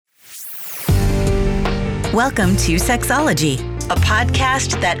Welcome to Sexology, a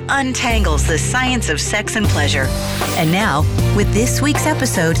podcast that untangles the science of sex and pleasure. And now, with this week's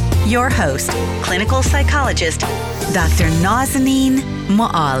episode, your host, clinical psychologist, Dr. Nazanin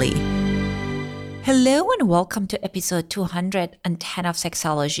Moali. Hello and welcome to episode 210 of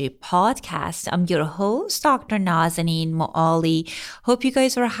Sexology Podcast. I'm your host, Dr. Nazanin Moali. Hope you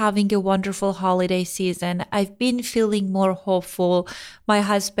guys are having a wonderful holiday season. I've been feeling more hopeful. My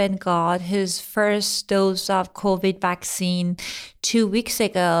husband got his first dose of COVID vaccine 2 weeks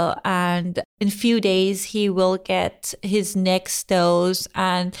ago, and in a few days he will get his next dose.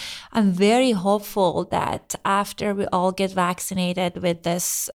 And I'm very hopeful that after we all get vaccinated with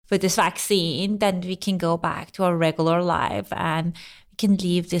this vaccine, then we can go back to our regular life and we can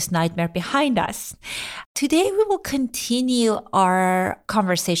leave this nightmare behind us. Today, we will continue our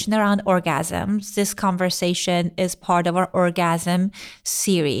conversation around orgasms. This conversation is part of our orgasm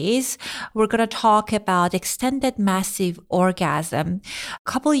series. We're going to talk about extended massive orgasm.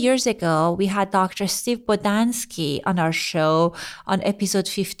 A couple of years ago, we had Dr. Steve Bodansky on our show. On episode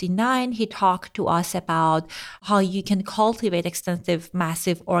 59, he talked to us about how you can cultivate extended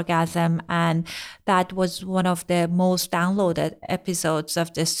massive orgasm, and that was one of the most downloaded episodes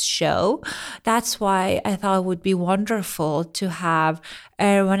of this show. That's why I thought it would be wonderful to have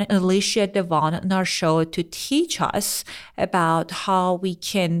Erwan and Alicia Devon on our show to teach us about how we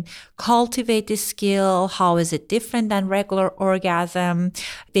can cultivate this skill, how is it different than regular orgasm.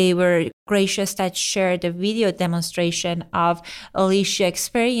 They were gracious that shared a video demonstration of Alicia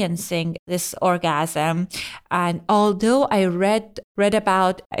experiencing this orgasm. And although I read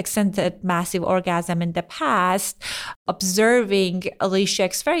about extended massive orgasm in the past, observing Alicia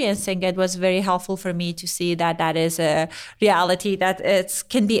experiencing it was very helpful for me to see that that is a reality, that it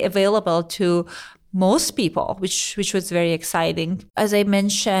can be available to most people, which was very exciting. As I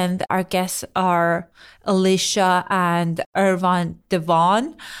mentioned, our guests are Alicia and Erwan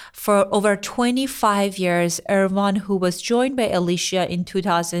Devon. For over 25 years, Erwan, who was joined by Alicia in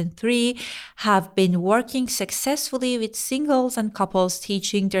 2003, have been working successfully with singles and couples,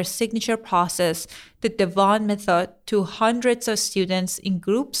 teaching their signature process, the Devon method, to hundreds of students in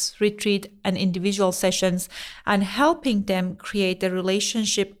groups, retreat, and individual sessions, and helping them create the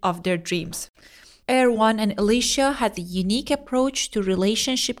relationship of their dreams. Erwan and Alicia had a unique approach to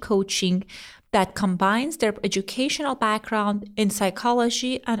relationship coaching that combines their educational background in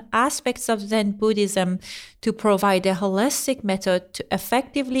psychology and aspects of Zen Buddhism to provide a holistic method to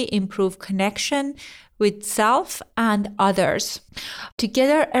effectively improve connection with self and others.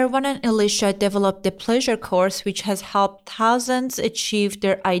 Together, Erwan and Alicia developed the Pleasure Course, which has helped thousands achieve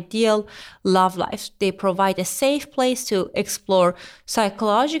their ideal love life. They provide a safe place to explore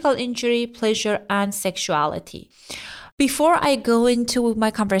psychological injury, pleasure, and sexuality. Before I go into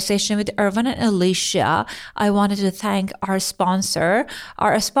my conversation with Erwan and Alicia, I wanted to thank our sponsor.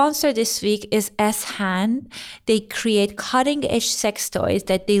 Our sponsor this week is S-Hand. They create cutting-edge sex toys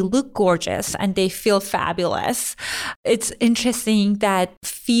that they look gorgeous and they feel fabulous. It's interesting that a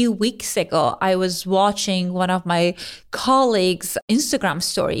few weeks ago, I was watching one of my colleagues' Instagram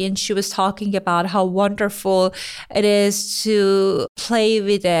story, and she was talking about how wonderful it is to play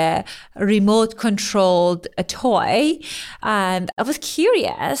with a remote-controlled toy. And I was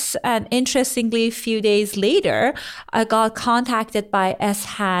curious, and interestingly, a few days later, I got contacted by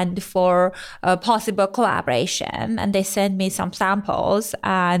S-Hand for a possible collaboration, and they sent me some samples,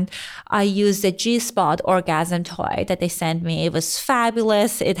 and I used the G-Spot orgasm toy that they sent me. It was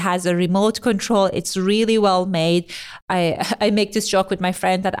fabulous. It has a remote control. It's really well made. I make this joke with my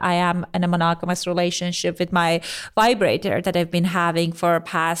friend that I am in a monogamous relationship with my vibrator that I've been having for the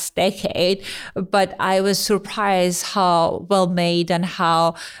past decade, but I was surprised how well made and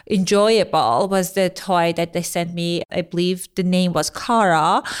how enjoyable was the toy that they sent me. I believe the name was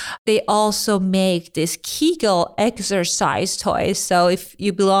Kara. They also make this Kegel exercise toy. So if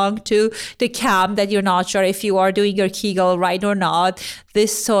you belong to the camp that you're not sure if you are doing your Kegel right or not,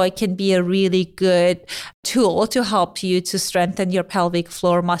 this toy can be a really good tool to help you to strengthen your pelvic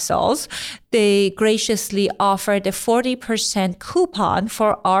floor muscles. They graciously offered a 40% coupon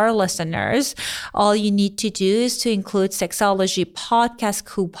for our listeners. All you need to do is to include Sexology Podcast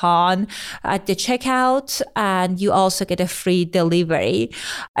coupon at the checkout, and you also get a free delivery.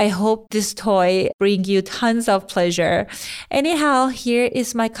 I hope this toy brings you tons of pleasure. Anyhow, here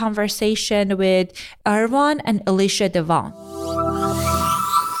is my conversation with Erwan and Alicia Devon.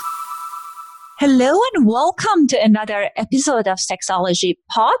 Hello and welcome to another episode of Sexology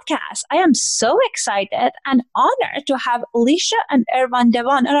Podcast. I am so excited and honored to have Alicia and Erwan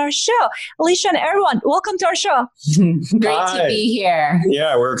Devan on our show. Alicia and Erwan, welcome to our show. Great to be here.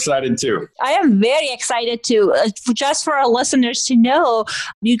 Yeah, we're excited too. I am very excited too. Just for our listeners to know,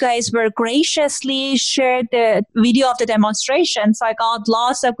 you guys were graciously shared the video of the demonstration. So I got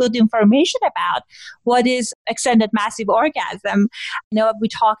lots of good information about what is extended massive orgasm. I know we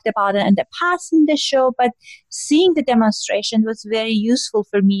talked about it in the past in the show, but seeing the demonstration was very useful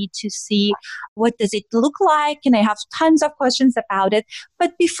for me to see what does it look like, and I have tons of questions about it.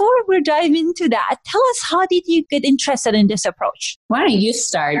 But before we dive into that, tell us, how did you get interested in this approach? Why don't you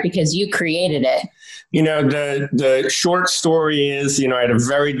start, because you created it? You know, the short story is, I had a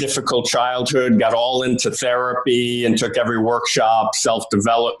very difficult childhood, got all into therapy and took every workshop,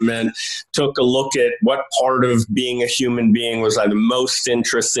 self-development, took a look at what part of being a human being was I the most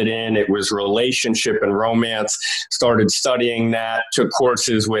interested in. It was relationship and romance. Started studying that, took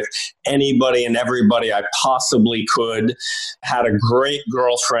courses with anybody and everybody I possibly could. Had a great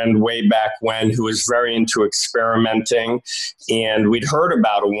girlfriend way back when who was very into experimenting, and we'd heard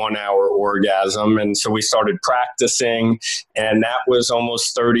about a 1-hour orgasm. And so we started practicing, and that was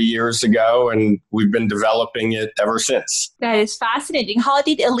almost 30 years ago, and we've been developing it ever since. That is fascinating. How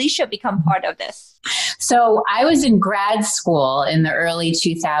did Alicia become part of this? So I was in grad school in the early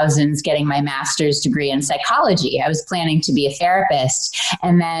 2000s getting my master's degree in psychology. I was planning to be a therapist.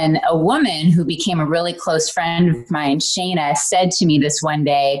 And then a woman who became a really close friend of mine, Shayna, said to me this one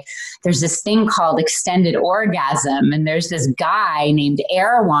day, there's this thing called extended orgasm. And there's this guy named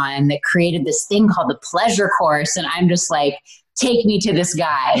Erwan that created this thing called the pleasure course. And I'm just like, take me to this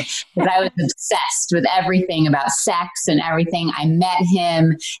guy, because I was obsessed with everything about sex and everything. I met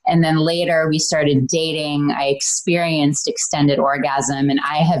him, and then later we started dating. I experienced extended orgasm, and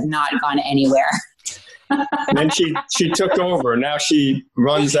I have not gone anywhere. Then she took over. Now she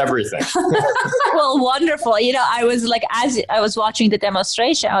runs everything. Well, wonderful. I was like, as I was watching the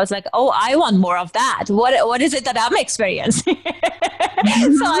demonstration, I was like, oh, I want more of that. What is it that I'm experiencing?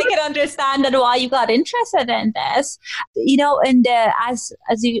 So I can understand that why you got interested in this. And as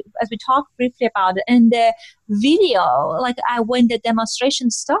we talked briefly about it in the video, when the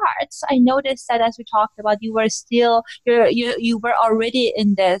demonstration starts, I noticed that as we talked about, you were still you were already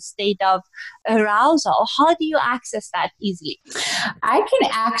in the state of arousal. How do you access that easily? I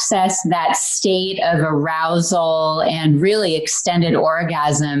can access that state of arousal and really extended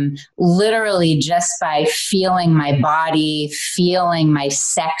orgasm literally just by feeling my body, feeling my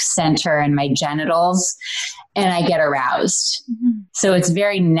sex center and my genitals, and I get aroused. Mm-hmm. So it's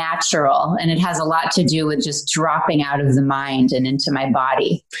very natural, and it has a lot to do with just dropping out of the mind and into my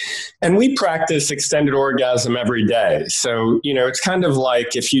body. And we practice extended orgasm every day. So, it's kind of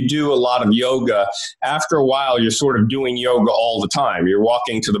like if you do a lot of yoga, after a while, you're sort of doing yoga all the time. You're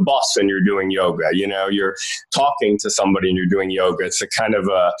walking to the bus and you're doing yoga. You're talking to somebody and you're doing yoga. It's a kind of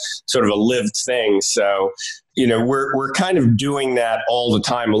a sort of a lived thing. So, we're kind of doing that all the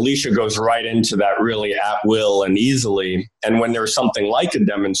time. Alicia goes right into that really at will and easily. And when there's something like a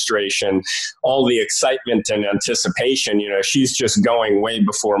demonstration, all the excitement and anticipation, she's just going way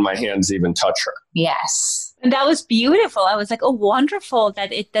before my hands even touch her. Yes. And that was beautiful. I was like, oh, wonderful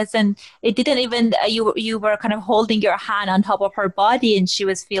that it didn't even, you were kind of holding your hand on top of her body and she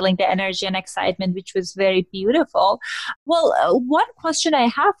was feeling the energy and excitement, which was very beautiful. Well, one question I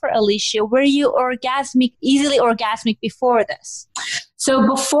have for Alicia, were you easily orgasmic before this? So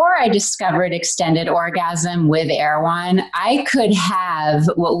before I discovered extended orgasm with Erwan, I could have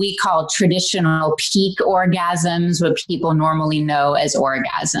what we call traditional peak orgasms, what people normally know as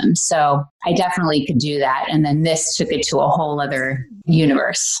orgasms. So I definitely could do that. And then this took it to a whole other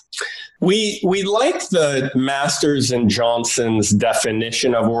universe. We like the Masters and Johnson's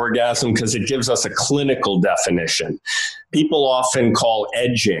definition of orgasm because it gives us a clinical definition. People often call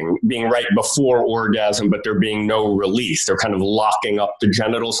edging being right before orgasm, but there being no release. They're kind of locking up the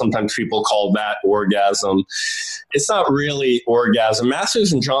genitals. Sometimes people call that orgasm. It's not really orgasm.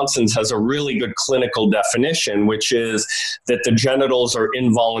 Masters and Johnson's has a really good clinical definition, which is that the genitals are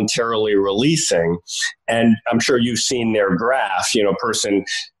involuntarily releasing. And I'm sure you've seen their graph, person,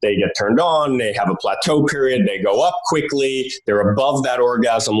 they get turned on, they have a plateau period, they go up quickly, they're above that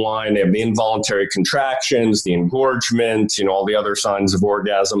orgasm line, they have the involuntary contractions, the engorgement, all the other signs of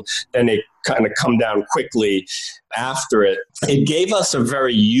orgasm, then they kind of come down quickly after it. It gave us a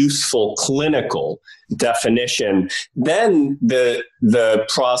very useful clinical definition. Then the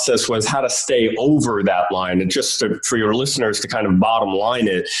process was how to stay over that line. And just for your listeners to kind of bottom line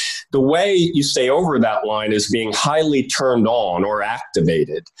it, the way you stay over that line is being highly turned on or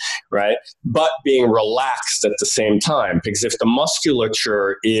activated, right? But being relaxed at the same time, because if the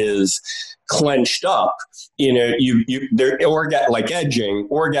musculature is clenched up, like edging,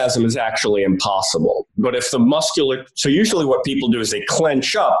 orgasm is actually impossible. But if the so usually what people do is they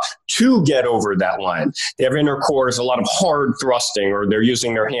clench up to get over that line. They have intercourse, a lot of hard thrusting, or they're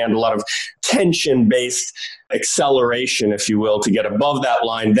using their hand, a lot of tension-based acceleration, if you will, to get above that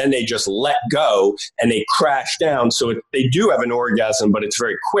line. Then they just let go and they crash down. So they do have an orgasm, but it's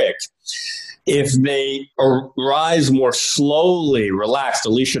very quick. If they rise more slowly, relaxed,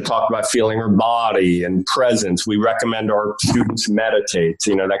 Alicia talked about feeling her body and presence. We recommend our students meditate,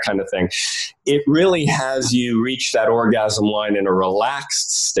 that kind of thing. It really has you reach that orgasm line in a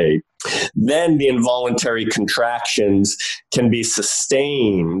relaxed state. Then the involuntary contractions can be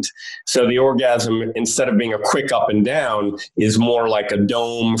sustained. So the orgasm, instead of being a quick up and down, is more like a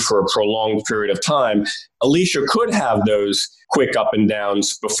dome for a prolonged period of time. Alicia could have those quick up and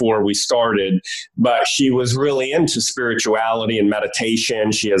downs before we started, but she was really into spirituality and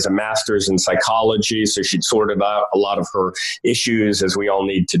meditation. She has a master's in psychology, so she'd sorted out a lot of her issues, as we all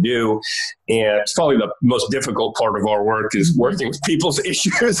need to do. And it's probably the most difficult part of our work is working with people's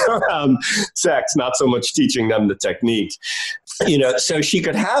issues around sex, not so much teaching them the technique. So she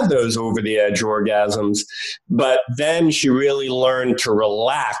could have those over the edge orgasms, but then she really learned to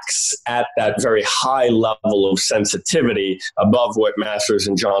relax at that very high level of sensitivity above what Masters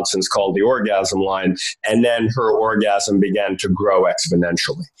and Johnson's called the orgasm line. And then her orgasm began to grow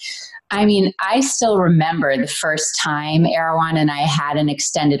exponentially. I mean, I still remember the first time Erwan and I had an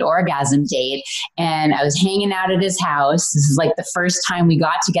extended orgasm date, and I was hanging out at his house. This is like the first time we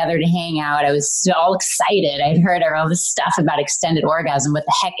got together to hang out. I was so all excited. I'd heard all this stuff about extended orgasm. What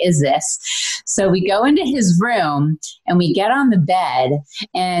the heck is this? So we go into his room and we get on the bed.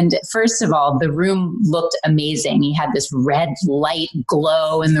 And first of all, the room looked amazing. He had this red light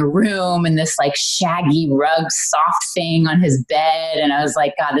glow in the room and this like shaggy rug soft thing on his bed. And I was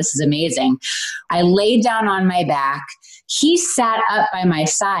like, God, this is amazing. I laid down on my back. He sat up by my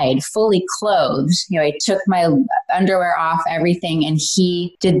side, fully clothed. I took my underwear off, everything, and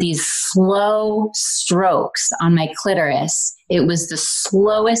he did these slow strokes on my clitoris. It was the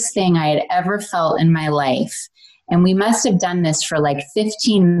slowest thing I had ever felt in my life. And we must have done this for like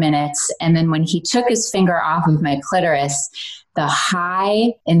 15 minutes. And then when he took his finger off of my clitoris, the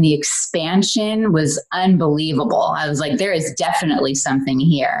high and the expansion was unbelievable. I was like, there is definitely something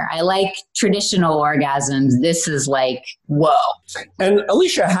here. I like traditional orgasms. This is like, whoa. And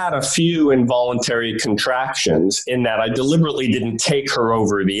Alicia had a few involuntary contractions in that I deliberately didn't take her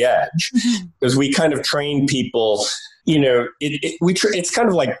over the edge because we kind of train people. It's kind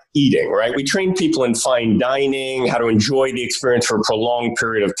of like eating, right? We train people in fine dining, how to enjoy the experience for a prolonged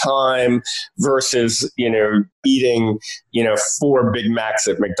period of time versus, eating, 4 Big Macs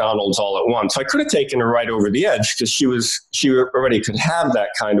at McDonald's all at once. So I could have taken her right over the edge because she already could have that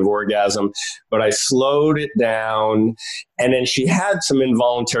kind of orgasm, but I slowed it down. And then she had some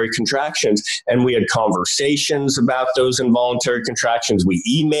involuntary contractions, and we had conversations about those involuntary contractions. We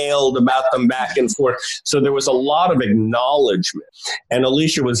emailed about them back and forth. So there was a lot of acknowledgement. And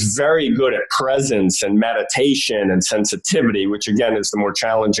Alicia was very good at presence and meditation and sensitivity, which again is the more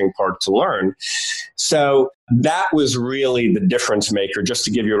challenging part to learn. So that was really the difference maker, just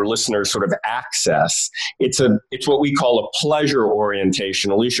to give your listeners sort of access. It's what we call a pleasure orientation.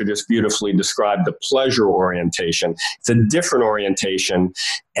 Alicia just beautifully described the pleasure orientation. It's a different orientation,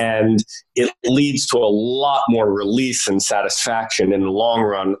 and it leads to a lot more release and satisfaction in the long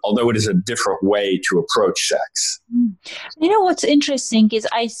run, although it is a different way to approach sex. What's interesting is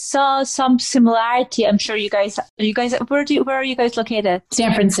I saw some similarity. I'm sure you guys, where are you guys located?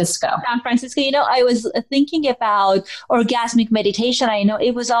 San Francisco. San Francisco. I was thinking about orgasmic meditation. I know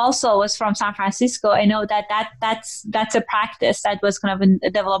it was from San Francisco. I know that's a practice that was kind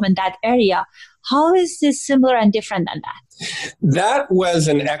of developed in that area. How is this similar and different than that? That was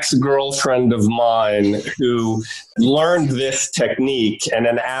an ex-girlfriend of mine who learned this technique and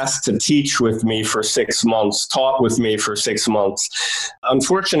then asked to teach with me for 6 months, taught with me for 6 months.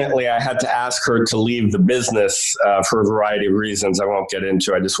 Unfortunately, I had to ask her to leave the business for a variety of reasons I won't get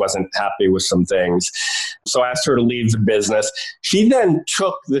into. I just wasn't happy with some things. So I asked her to leave the business. She then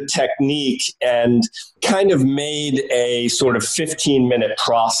took the technique and kind of made a sort of 15-minute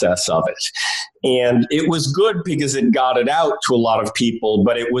process of it. And it was good because it got it out to a lot of people,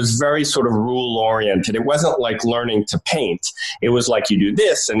 but it was very sort of rule-oriented. It wasn't like learning to paint. It was like you do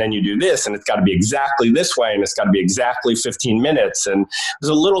this, and then you do this, and it's got to be exactly this way, and it's got to be exactly 15 minutes. And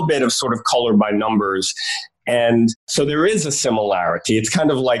there's a little bit of sort of color by numbers. And so there is a similarity. It's kind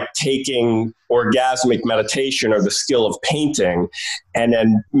of like taking orgasmic meditation or the skill of painting, and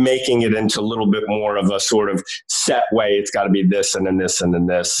then making it into a little bit more of a sort of set way. It's got to be this and then this and then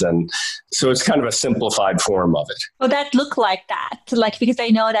this. And so it's kind of a simplified form of it. Well, that looked like that, because I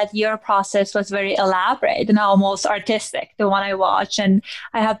know that your process was very elaborate and almost artistic, the one I watched. And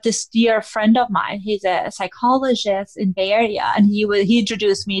I have this dear friend of mine. He's a psychologist in Bay Area, and he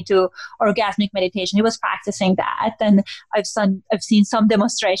introduced me to orgasmic meditation. He was practicing that, and I've seen some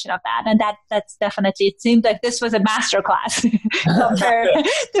demonstration of that, and that's definitely, it seemed like this was a masterclass compared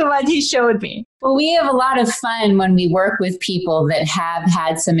to what he showed me. Well, we have a lot of fun when we work with people that have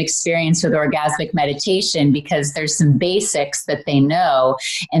had some experience with orgasmic meditation, because there's some basics that they know.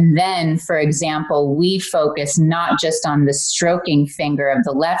 And then, for example, we focus not just on the stroking finger of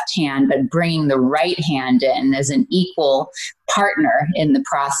the left hand, but bringing the right hand in as an equal partner in the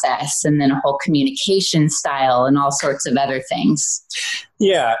process, and then a whole communication style and all sorts of other things.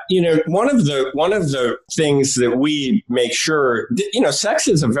 Yeah, one of the things that we make sure, sex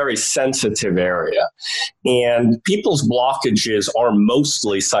is a very sensitive area, and people's blockages are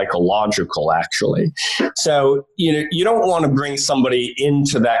mostly psychological, actually. So, you don't want to bring somebody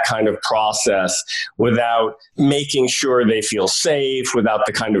into that kind of process without making sure they feel safe, without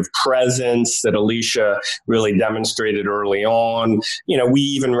the kind of presence that Alicia really demonstrated early on. We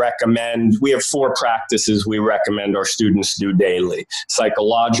even we have 4 practices we recommend our students do daily: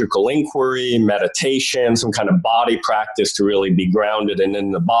 psychological inquiry, meditation, some kind of body practice to really be grounded and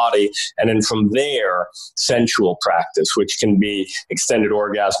in the body. And then from there, sensual practice, which can be extended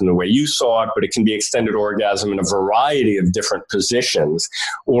orgasm the way you saw it, but it can be extended orgasm in a variety of different positions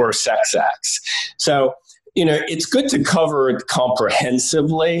or sex acts. So, it's good to cover it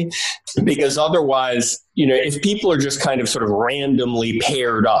comprehensively, because otherwise, if people are just kind of sort of randomly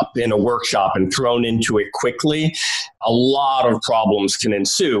paired up in a workshop and thrown into it quickly, a lot of problems can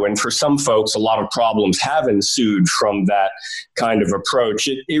ensue. And for some folks, a lot of problems have ensued from that kind of approach.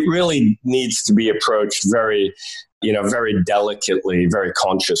 It really needs to be approached very delicately, very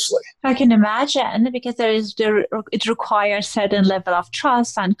consciously. I can imagine, because it requires certain level of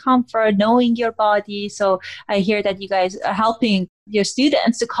trust and comfort, knowing your body. So I hear that you guys are helping your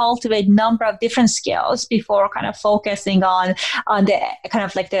students to cultivate a number of different skills before kind of focusing on the kind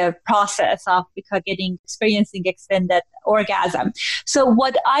of like the process of experiencing extended orgasm. So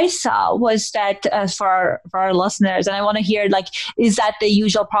what I saw was that for our listeners, and I want to hear, is that the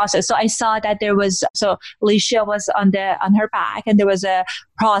usual process? So I saw that so Alicia was on her back, and there was a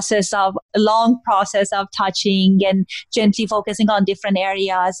long process of touching and gently focusing on different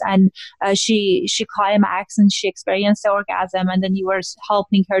areas, and she climaxed and she experienced the orgasm, and then you were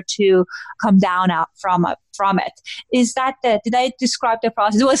helping her to come down from it. Is that did I describe the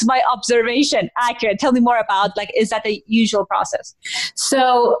process? Was my observation accurate? Tell me more about, is that the usual process?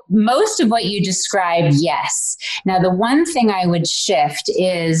 So most of what you described, yes. Now, the one thing I would shift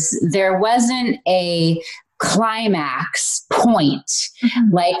is there wasn't a climax point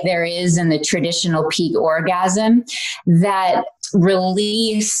like there is in the traditional peak orgasm. That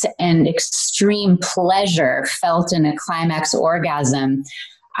release and extreme pleasure felt in a climax orgasm,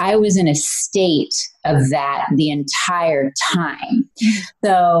 I was in a state of that the entire time.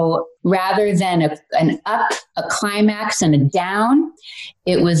 So rather than an up, a climax, and a down,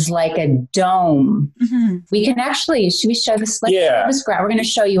 it was like a dome. We can actually, should we show this? Yeah. We're going to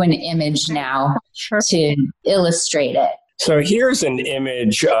show you an image now to illustrate it. So here's an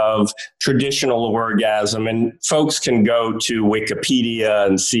image of traditional orgasm, and folks can go to Wikipedia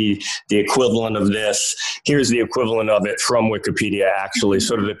and see the equivalent of this. Here's the equivalent of it from Wikipedia, actually,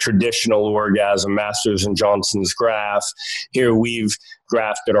 sort of the traditional orgasm, Masters and Johnson's graph. Here we've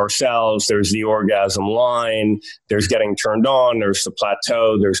graphed it ourselves. There's the orgasm line, there's getting turned on, there's the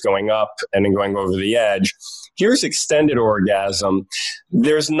plateau, there's going up and then going over the edge. Here's extended orgasm.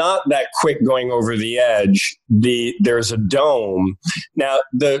 There's not that quick going over the edge. There's a dome. Now,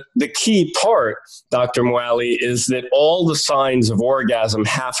 the key part, Dr. Moali, is that all the signs of orgasm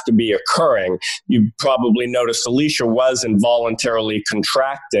have to be occurring. You probably noticed Alicia was involuntarily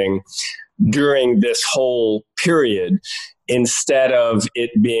contracting during this whole period instead of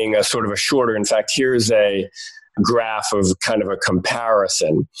it being a sort of a shorter. In fact, here's a graph of kind of a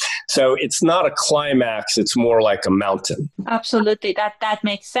comparison. So it's not a climax, it's more like a mountain. Absolutely. That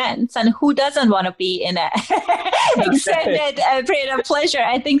makes sense. And who doesn't want to be in a extended period of pleasure?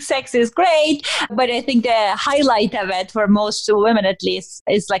 I think sex is great, but I think the highlight of it for most women, at least,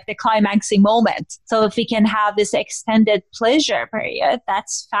 is like the climaxing moment. So if we can have this extended pleasure period,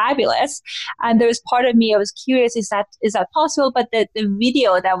 that's fabulous. And there's part of me, I was curious, is that possible? But the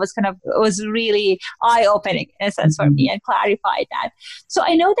video that was was really eye-opening in a a sense for me and clarified that. So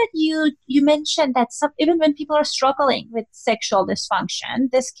I know that you mentioned that even when people are struggling with sexual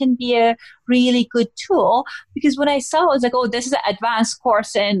dysfunction, this can be a really good tool, because when I saw, I was like, oh, this is an advanced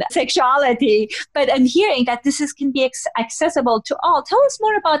course in sexuality, but I'm hearing that can be accessible to all. Tell us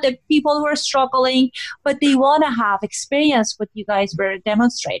more about the people who are struggling, but they want to have experience what you guys were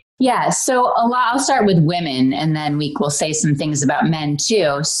demonstrating. Yeah, so I'll start with women, and then we will say some things about men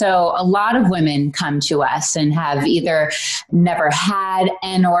too. So a lot of women come to us and have either never had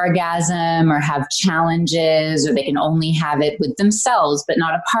an orgasm or have challenges, or they can only have it with themselves, but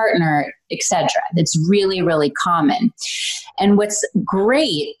not a partner, etc. That's really, really common. And what's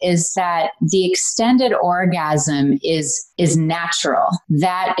great is that the extended orgasm is natural.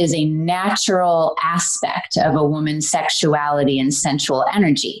 That is a natural aspect of a woman's sexuality and sensual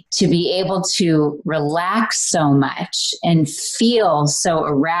energy. To be able to relax so much and feel so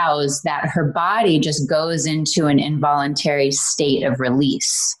aroused that her body just goes into an involuntary state of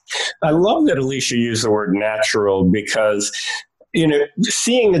release. I love that Alicia used the word natural, because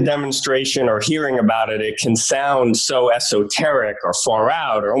seeing the demonstration or hearing about it, it can sound so esoteric or far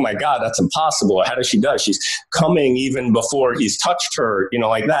out, or, oh my God, that's impossible. How does she do? She's coming even before he's touched her,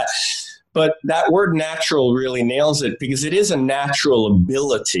 like that. But that word natural really nails it, because it is a natural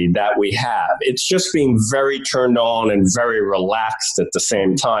ability that we have. It's just being very turned on and very relaxed at the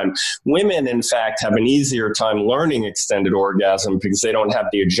same time. Women, in fact, have an easier time learning extended orgasm because they don't have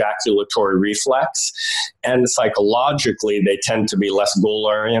the ejaculatory reflex. And psychologically, they tend to be less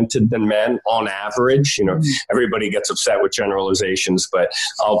goal-oriented than men on average. Everybody gets upset with generalizations, but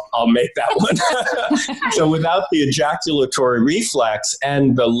I'll make that one. So without the ejaculatory reflex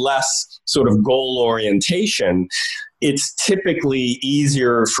and the less sort of goal orientation, it's typically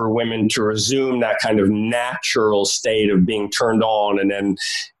easier for women to resume that kind of natural state of being turned on and then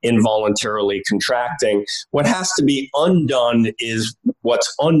involuntarily contracting. What has to be undone is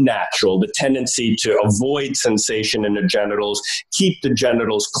what's unnatural, the tendency to avoid sensation in the genitals, keep the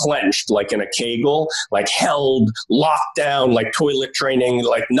genitals clenched like in a Kegel, like held, locked down, like toilet training,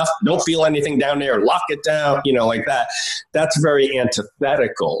 like don't feel anything down there, lock it down, like that. That's very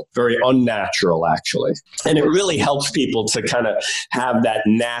antithetical, very unnatural, actually. And it really helps people to kind of have that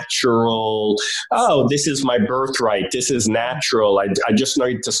natural, oh, this is my birthright, this is natural. I just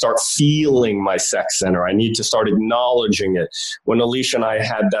need to start feeling my sex center. I need to start acknowledging it. When Alicia and I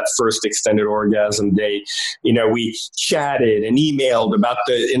had that first extended orgasm date, we chatted and emailed about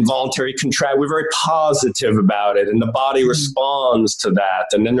the involuntary contract. We're very positive about it, and the body responds to that.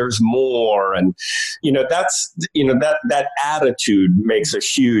 And then there's more, and that attitude makes a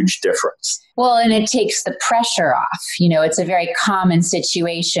huge difference. Well, and it takes the pressure off. It's a very common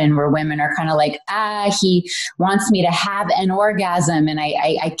situation where women are kind of like, he wants me to have an orgasm and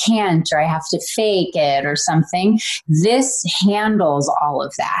I can't, or I have to fake it or something. This handles all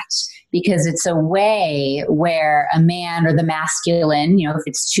of that, because it's a way where a man or the masculine, if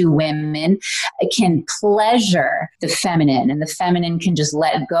it's two women, can pleasure the feminine, and the feminine can just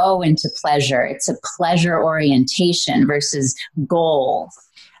let go into pleasure. It's a pleasure orientation versus goal.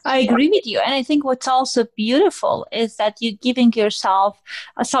 I agree with you. And I think what's also beautiful is that you're giving yourself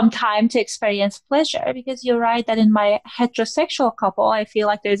some time to experience pleasure, because you're right that in my heterosexual couple, I feel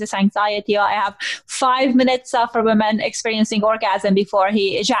like there's this anxiety. I have 5 minutes for women experiencing orgasm before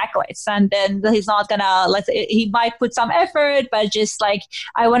he ejaculates. And then he's not he might put some effort, but just like,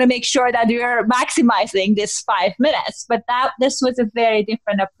 I want to make sure that we're maximizing this 5 minutes. But this was a very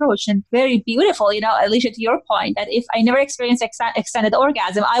different approach and very beautiful. Alicia, to your point, that if I never experienced extended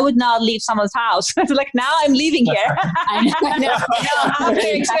orgasm, I would not leave someone's house. Like, now I'm leaving here. I know. After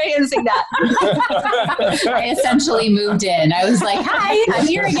experiencing that. I essentially moved in. I was like, hi, I'm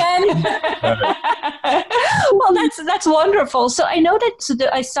here again. Well, that's wonderful. So I know that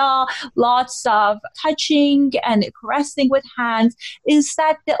I saw lots of touching and caressing with hands. Is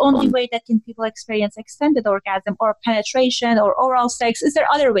that the only way that people experience extended orgasm, or penetration, or oral sex? Is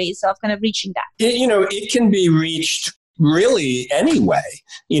there other ways of kind of reaching that? It can be reached really anyway.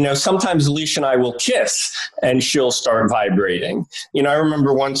 Sometimes Alicia and I will kiss and she'll start vibrating. I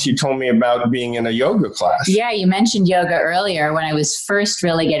remember once you told me about being in a yoga class. Yeah, you mentioned yoga earlier. When I was first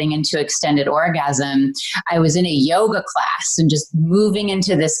really getting into extended orgasm, I was in a yoga class and just moving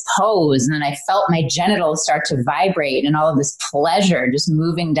into this pose. And then I felt my genitals start to vibrate and all of this pleasure just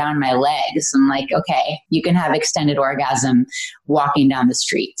moving down my legs. I'm like, okay, you can have extended orgasm walking down the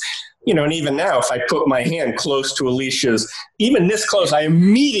street. And even now, if I put my hand close to Alicia's, even this close, I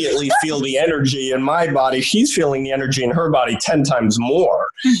immediately feel the energy in my body. She's feeling the energy in her body 10 times more.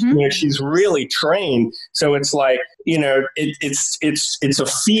 She's really trained. So it's like, it's a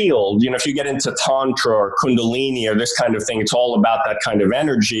field. If you get into Tantra or Kundalini or this kind of thing, it's all about that kind of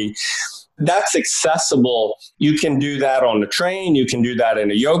energy. That's accessible. You can do that on the train. You can do that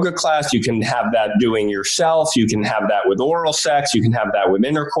in a yoga class. You can have that doing yourself. You can have that with oral sex. You can have that with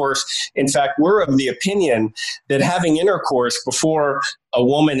intercourse. In fact, we're of the opinion that having intercourse before a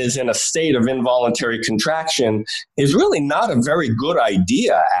woman is in a state of involuntary contraction is really not a very good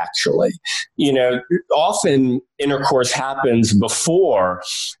idea, actually. Often intercourse happens before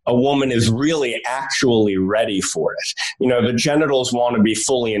a woman is really actually ready for it. The genitals want to be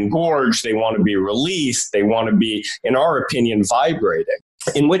fully engorged. They want to be released. They want to be, in our opinion, vibrating.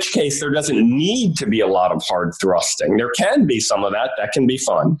 In which case, there doesn't need to be a lot of hard thrusting. There can be some of that. That can be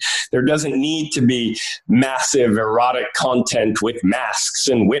fun. There doesn't need to be massive erotic content with masks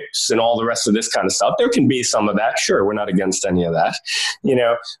and whips and all the rest of this kind of stuff. There can be some of that. Sure, we're not against any of that,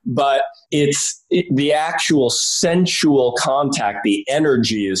 but the actual sensual contact, the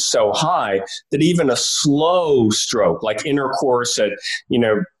energy is so high that even a slow stroke, like intercourse at,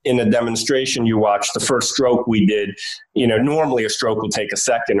 in a demonstration you watched, the first stroke we did, normally a stroke will take a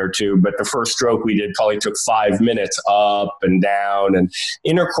second or two, but the first stroke we did probably took 5 minutes up and down. And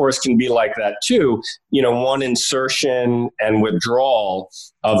intercourse can be like that too. One insertion and withdrawal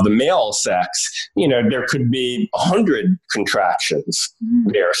of the male sex, there could be 100 contractions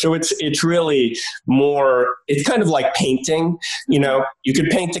there. So it's really more, it's kind of like painting. You could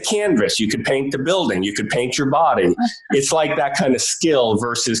paint the canvas, you could paint the building, you could paint your body. It's like that kind of skill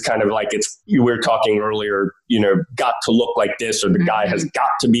versus kind of like we were talking earlier, got to look like this, or the guy has got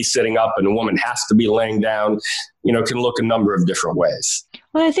to be sitting up and the woman has to be laying down, can look a number of different ways.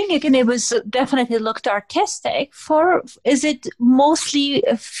 Well, I think again, it was definitely looked artistic. Is it mostly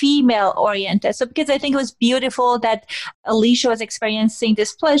female oriented? So because I think it was beautiful that Alicia was experiencing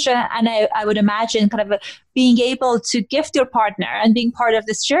this pleasure, and I would imagine kind of being able to gift your partner and being part of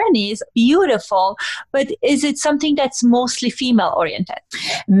this journey is beautiful. But is it something that's mostly female oriented?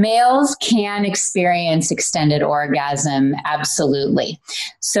 Males can experience extended orgasm, absolutely.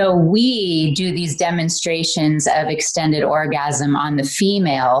 So we do these demonstrations of extended orgasm on the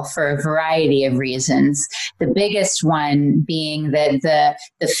female for a variety of reasons. The biggest one being that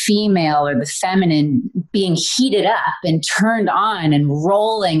the female or the feminine being heated up and turned on and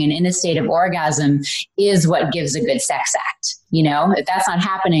rolling and in a state of orgasm is what gives a good sex act. If that's not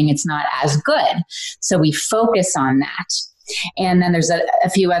happening, it's not as good. So we focus on that. And then there's a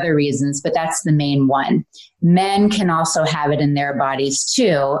few other reasons, but that's the main one. Men can also have it in their bodies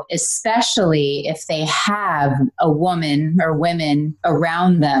too, especially if they have a woman or women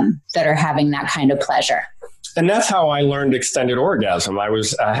around them that are having that kind of pleasure. And that's how I learned extended orgasm. I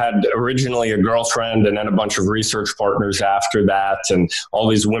had originally a girlfriend and then a bunch of research partners after that. And all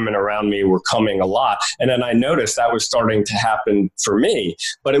these women around me were coming a lot. And then I noticed that was starting to happen for me,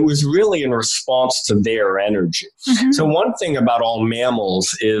 but it was really in response to their energy. So one thing about all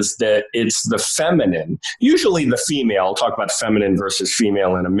mammals is that it's the feminine, usually the female. I'll talk about feminine versus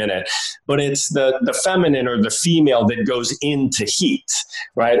female in a minute, but it's the feminine or the female that goes into heat,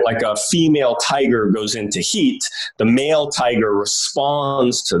 right? Like a female tiger goes into heat. The male tiger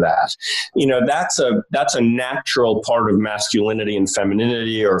responds to that. That's a natural part of masculinity and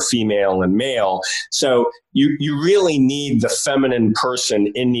femininity, or female and male. So you really need the feminine person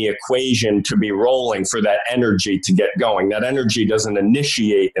in the equation to be rolling for that energy to get going. That energy doesn't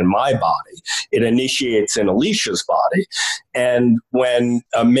initiate in my body. It initiates in Alicia's body. And when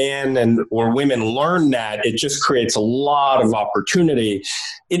a man or women learn that, it just creates a lot of opportunity.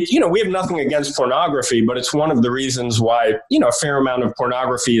 We have nothing against pornography, but it's one of the reasons why, a fair amount of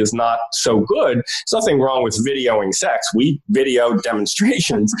pornography is not so good. There's nothing wrong with videoing sex. We video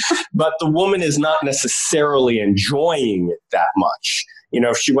demonstrations, but the woman is not necessarily enjoying it that much.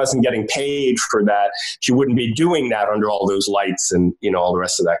 If she wasn't getting paid for that, she wouldn't be doing that under all those lights and, all the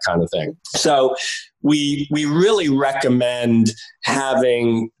rest of that kind of thing. So we really recommend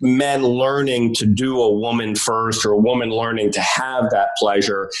having men learning to do a woman first, or a woman learning to have that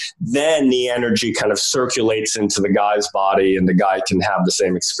pleasure. Then the energy kind of circulates into the guy's body and the guy can have the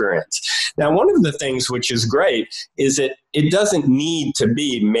same experience. Now, one of the things which is great is that it doesn't need to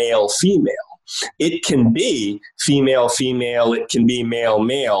be male-female. It can be female-female, it can be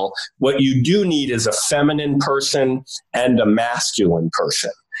male-male. What you do need is a feminine person and a masculine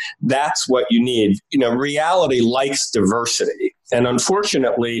person. That's what you need. Reality likes diversity. And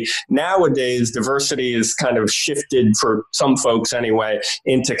unfortunately, nowadays, diversity is kind of shifted, for some folks anyway,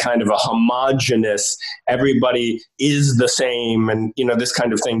 into kind of a homogenous, everybody is the same, and this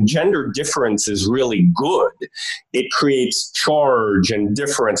kind of thing. Gender difference is really good. It creates charge and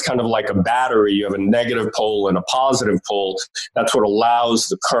difference, kind of like a battery. You have a negative pole and a positive pole. That's what allows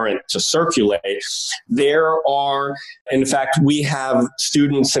the current to circulate. There are, in fact, we have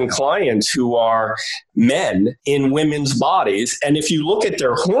students and clients who are men in women's bodies. And if you look at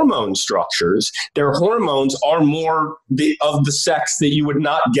their hormone structures, their hormones are more of the sex that you would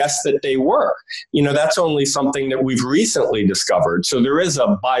not guess that they were. That's only something that we've recently discovered. So there is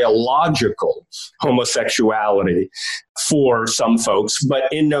a biological homosexuality for some folks, but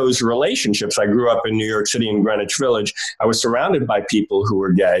in those relationships, I grew up in New York City in Greenwich Village. I was surrounded by people who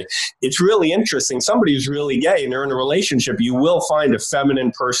were gay. It's really interesting. Somebody who's really gay and they're in a relationship, you will find a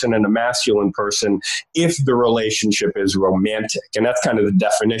feminine person and a masculine person if the relationship is romantic. And that's kind of the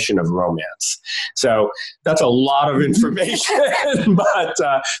definition of romance. So that's a lot of information, but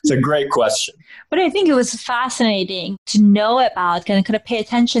it's a great question. But I think it was fascinating to know about and kind of pay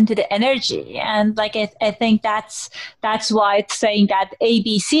attention to the energy. And I think that's why it's saying that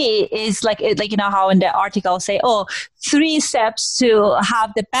ABC is like how in the article say, 3 steps to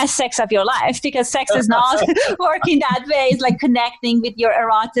have the best sex of your life, because sex is not working that way. It's like connecting with your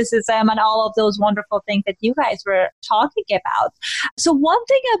eroticism and all of those wonderful things that you guys were talking about. So one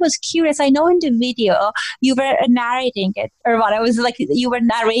thing I was curious, I know in the video you were narrating it, or what, I was like, you were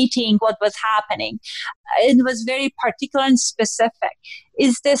narrating what was happening. It was very particular and specific.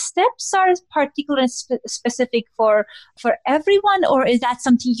 Is the steps are particular and specific for everyone, or is that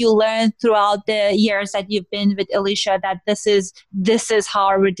something you learned throughout the years that you've been with Alicia, that this is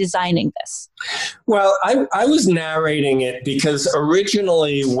how we're designing this? Well, I was narrating it because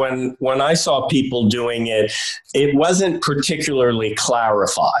originally when I saw people doing it, it wasn't particularly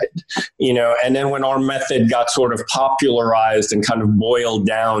clarified, and then when our method got sort of popularized and kind of boiled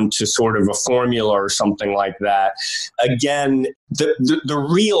down to sort of a formula or something like that, again, the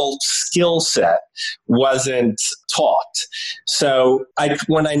real skill set wasn't taught. So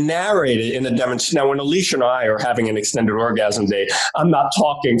when I narrated in a demonstration, now when Alicia and I are having an extended orgasm date, I'm not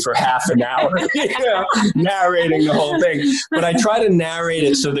talking for half an hour, narrating the whole thing, but I try to narrate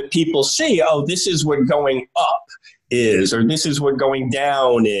it so that people see, this is what going up is, or this is what going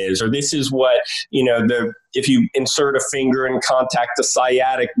down is, or this is what, if you insert a finger and contact the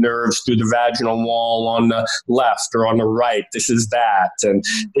sciatic nerves through the vaginal wall on the left or on the right, this is that. And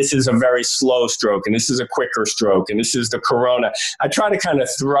this is a very slow stroke, and this is a quicker stroke, and this is the corona. I try to kind of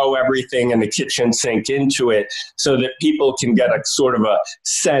throw everything in the kitchen sink into it so that people can get a sort of a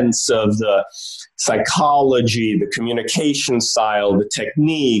sense of the psychology, the communication style, the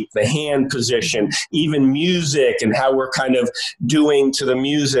technique, the hand position, even music and how we're kind of doing to the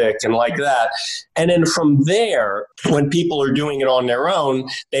music and like that. And then from there, when people are doing it on their own,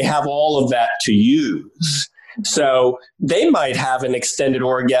 they have all of that to use. So they might have an extended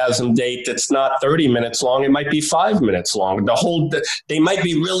orgasm date that's not 30 minutes long. It might be 5 minutes long. They might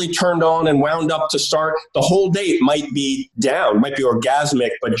be really turned on and wound up to start. The whole date might be down, might be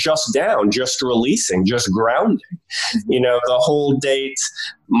orgasmic, but just down, just releasing, just grounding. The whole date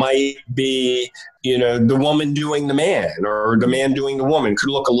might be, the woman doing the man, or the man doing the woman. Could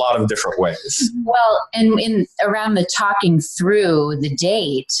look a lot of different ways. Well, and in around the talking through the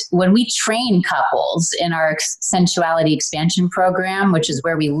date, when we train couples in our sensuality expansion program, which is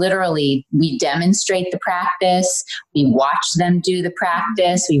where we demonstrate the practice, we watch them do the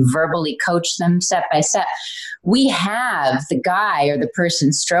practice, we verbally coach them step by step. We have the guy or the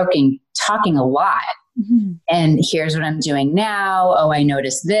person stroking talking a lot. Mm-hmm. And here's what I'm doing now. Oh, I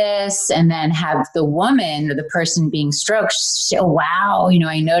noticed this. And then have the woman or the person being stroked, wow,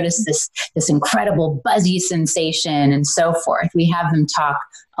 I noticed this incredible buzzy sensation and so forth. We have them talk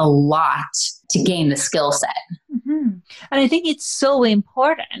a lot to gain the skill set. Mm-hmm. And I think it's so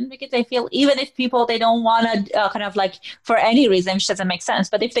important, because I feel even if people, they don't want to kind of like, for any reason, which doesn't make sense,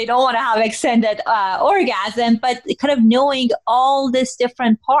 but if they don't want to have extended orgasm, but kind of knowing all these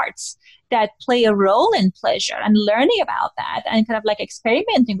different parts that play a role in pleasure and learning about that and kind of like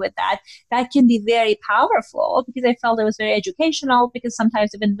experimenting with that can be very powerful, because I felt it was very educational, because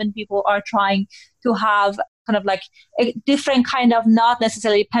sometimes even when people are trying to have kind of like a different kind of not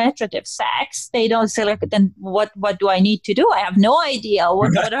necessarily penetrative sex, they don't say, like, then what do I need to do? I have no idea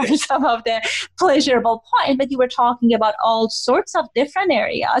what are some of the pleasurable points. But you were talking about all sorts of different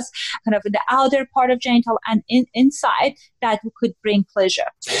areas, kind of the outer part of genital and inside, that could bring pleasure.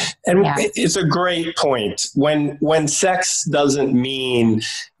 And it's a great point. When sex doesn't mean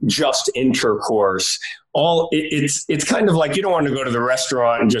just intercourse, it's kind of like you don't want to go to the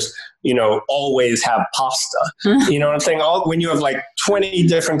restaurant and just, always have pasta. You know what I'm saying? When you have like 20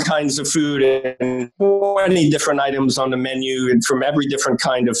 different kinds of food and 20 different items on the menu and from every different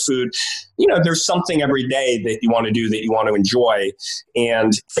kind of food, there's something every day that you want to do, that you want to enjoy.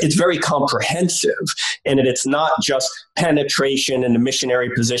 And it's very comprehensive. And it's not just penetration in the missionary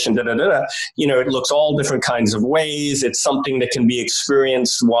position, it looks all different kinds of ways. It's something that can be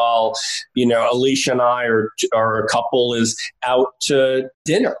experienced while, Alicia and I or a couple is out to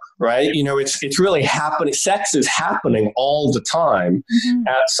dinner, right? It's really happening. Sex is happening all the time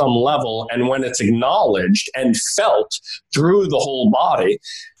at some level. And when it's acknowledged and felt through the whole body,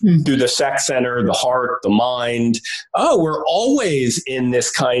 through the sex center, the heart, the mind, we're always in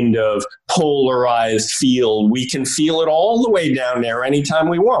this kind of polarized field. We can feel it all the way down there anytime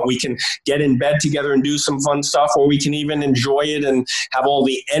we want. We can get in bed together and do some fun stuff, or we can even enjoy it and have all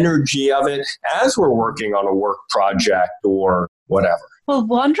the energy of it as we're working on a work project or whatever. Well,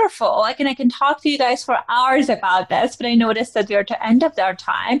 wonderful. I can talk to you guys for hours about this, but I noticed that we're at the end of our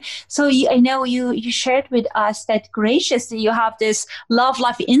time. So I know you shared with us that graciously you have this Love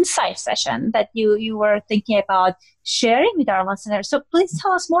Life Insight session that you were thinking about sharing with our listeners. So please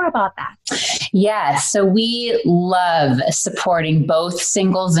tell us more about that. Yeah, so we love supporting both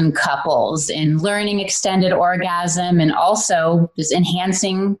singles and couples in learning extended orgasm and also just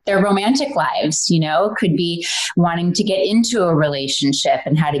enhancing their romantic lives. Could be wanting to get into a relationship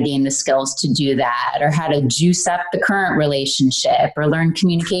and how to gain the skills to do that, or how to juice up the current relationship or learn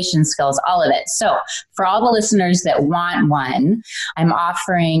communication skills, all of it. So for all the listeners that want one, I'm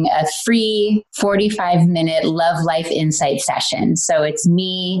offering a free 45-minute Love Life Insight session. So it's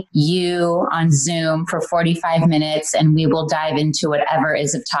me, you on Zoom for 45 minutes, and we will dive into whatever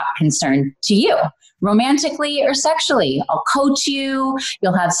is of top concern to you, romantically or sexually. I'll coach you.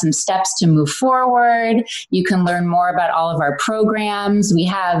 You'll have some steps to move forward. You can learn more about all of our programs.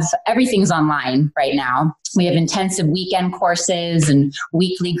 Everything's online right now. We have intensive weekend courses and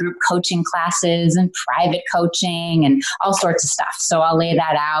weekly group coaching classes and private coaching and all sorts of stuff. So I'll lay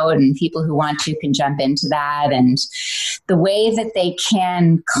that out, and people who want to can jump into that. And the way that they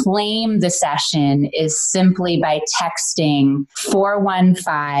can claim the session is simply by texting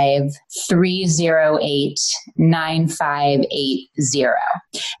 415-308-9580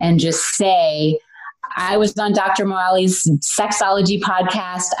 and just say, I was on Dr. Moali's Sexology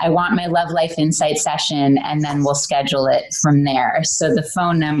podcast. I want my Love Life Insight session, and then we'll schedule it from there. So the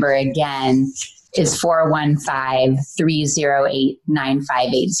phone number again is 415-308-9580.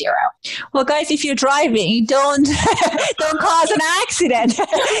 Well, guys, if you're driving, don't cause an accident.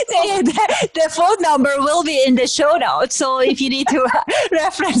 The phone number will be in the show notes. So if you need to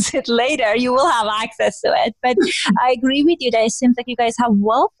reference it later, you will have access to it. But I agree with you that it seems like you guys have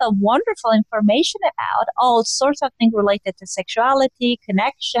wealth of wonderful information about all sorts of things related to sexuality,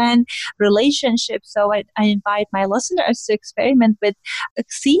 connection, relationships. So I invite my listeners to experiment with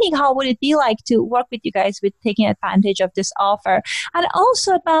seeing how would it be like to work with you guys with taking advantage of this offer. And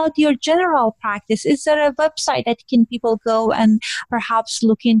also about your general practice. Is there a website that people go and perhaps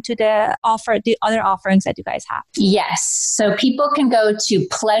look into the other offerings that you guys have? Yes. So people can go to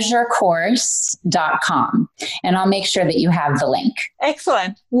pleasurecourse.com, and I'll make sure that you have the link.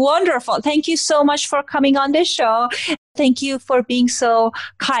 Excellent. Wonderful. Thank you so much for coming on this show. Thank you for being so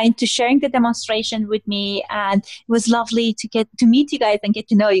kind to sharing the demonstration with me. And it was lovely to get to meet you guys and get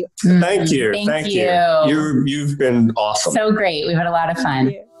to know you. Thank you. Thank you. You've been awesome. So great. We've had a lot of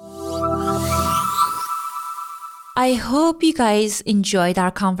fun. I hope you guys enjoyed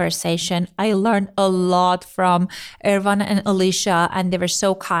our conversation. I learned a lot from Erwan and Alicia, and they were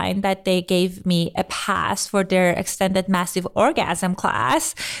so kind that they gave me a pass for their extended massive orgasm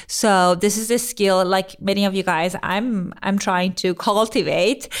class. So this is a skill, like many of you guys, I'm trying to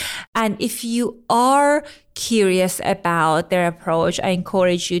cultivate. And if you are curious about their approach, I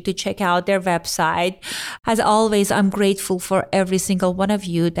encourage you to check out their website. As always, I'm grateful for every single one of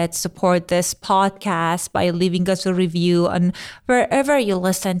you that support this podcast by leaving us a review on wherever you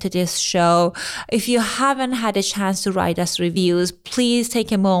listen to this show. If you haven't had a chance to write us reviews, please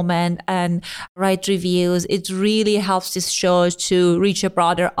take a moment and write reviews. It really helps this show to reach a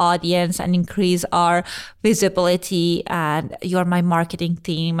broader audience and increase our visibility. And you're my marketing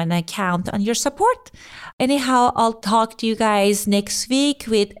team, and I count on your support. Anyhow, I'll talk to you guys next week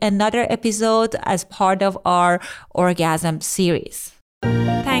with another episode as part of our orgasm series.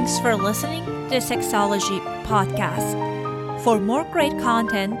 Thanks for listening to the Sexology Podcast. For more great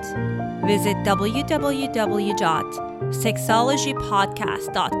content, visit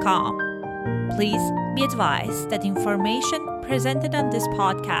www.sexologypodcast.com. Please be advised that information presented on this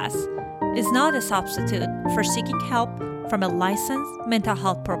podcast is not a substitute for seeking help from a licensed mental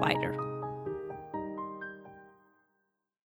health provider.